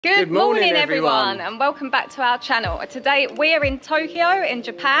Good morning everyone, and welcome back to our channel. Today we're in Tokyo in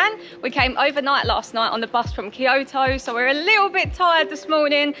Japan. We came overnight last night on the bus from Kyoto, so we're a little bit tired this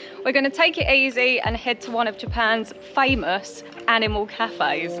morning. We're going to take it easy and head to one of Japan's famous animal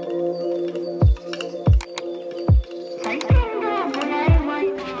cafes.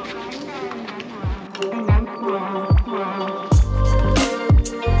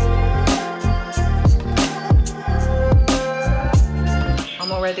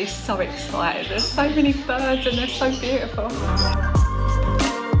 I'm already so excited. There's so many birds and they're so beautiful.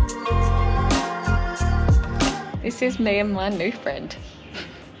 This is me and my new friend.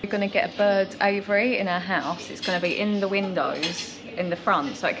 We're gonna get a bird's aviary in our house. It's gonna be in the windows in the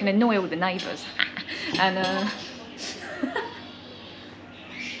front so it can annoy all the neighbours. And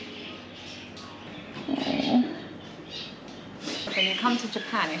when you come to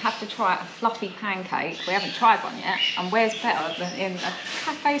Japan, you have to try a fluffy pancake. We haven't tried one yet, and where's better than in a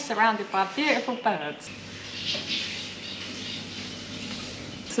cafe surrounded by beautiful birds?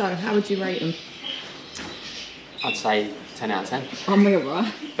 So, how would you rate them? I'd say 10 out of 10. Unreal,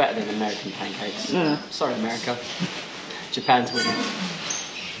 right? Better than American pancakes. Yeah. Sorry, America. Japan's winning.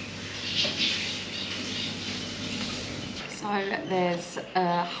 So there's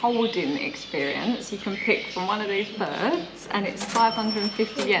a holding experience. You can pick from one of these birds and it's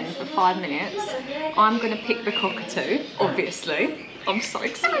 550 yen for 5 minutes. I'm going to pick the cockatoo, obviously. I'm so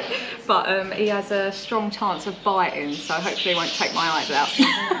excited. But he has a strong chance of biting, so hopefully he won't take my eyes out.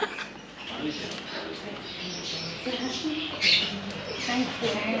 Thank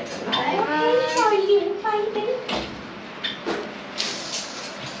you.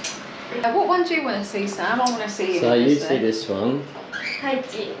 What one do you want to see, Sam? I want to see you. So you see this one,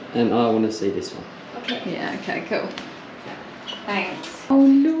 and I want to see this one. Okay. Yeah, okay, cool. Thanks. Oh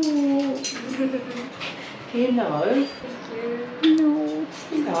no. Hello. No.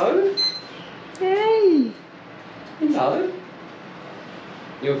 Hello. Hey. Hello.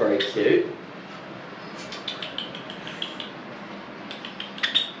 You're very cute.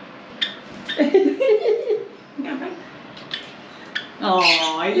 Oh,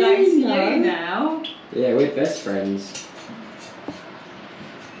 he likes you now. Yeah, we're best friends.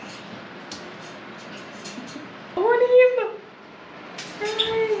 I want to hear them.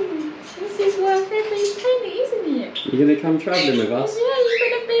 This is worth every penny, isn't it? You're going to come travelling with us? Yeah, you're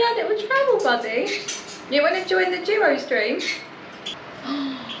going to be our little travel buddy. You want to join the duosdream?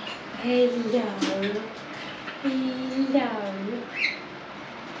 Hello. Hello.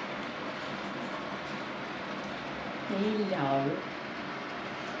 Hello.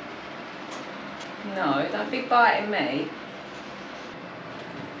 No, don't be biting me.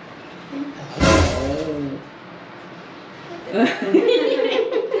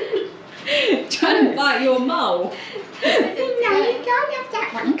 Trying to bite your mole. No, you can't have that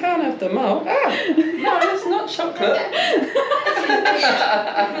one. You can't have the mole. Ah, no, it's not chocolate.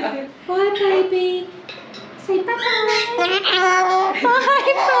 Bye, baby. Say bye-bye. Bye-bye.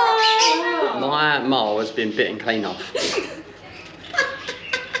 My mole has been bitten clean off.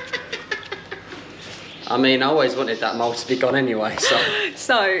 I mean, I always wanted that mole to be gone anyway, so...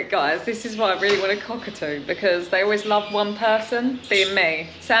 So, guys, this is why I really want a cockatoo, because they always love one person, being me.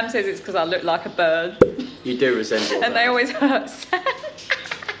 Sam says it's because I look like a bird. You do resemble And they always hurt Sam.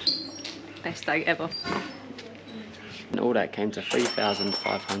 Best day ever. And all that came to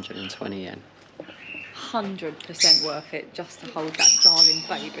 3,520 yen. 100% worth it, just to hold that darling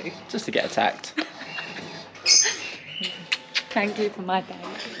baby. Just to get attacked. Thank you for my day.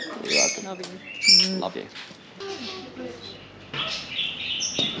 You're welcome. Love you. Love you.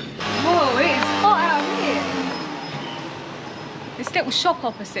 Whoa, it's hot out here. This little shop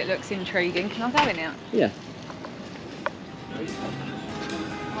opposite looks intriguing. Can I go in it? Yeah.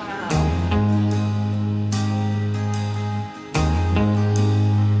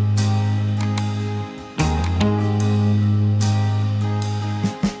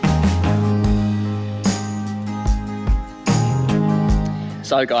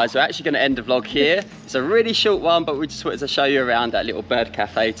 So guys, we're actually going to end the vlog here. It's a really short one, but we just wanted to show you around that little bird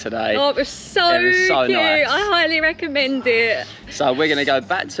cafe today. Oh, it was so cute. Nice. I highly recommend it. So we're going to go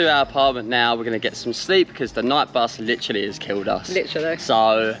back to our apartment now. We're going to get some sleep because the night bus literally has killed us. Literally.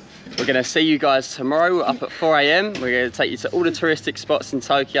 So we're going to see you guys tomorrow. We're up at 4 AM. We're going to take you to all the touristic spots in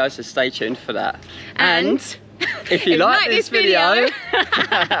Tokyo, so stay tuned for that. And if you like this video,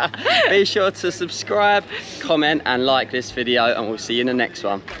 be sure to subscribe, comment and like this video, and we'll see you in the next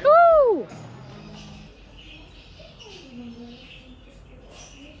one.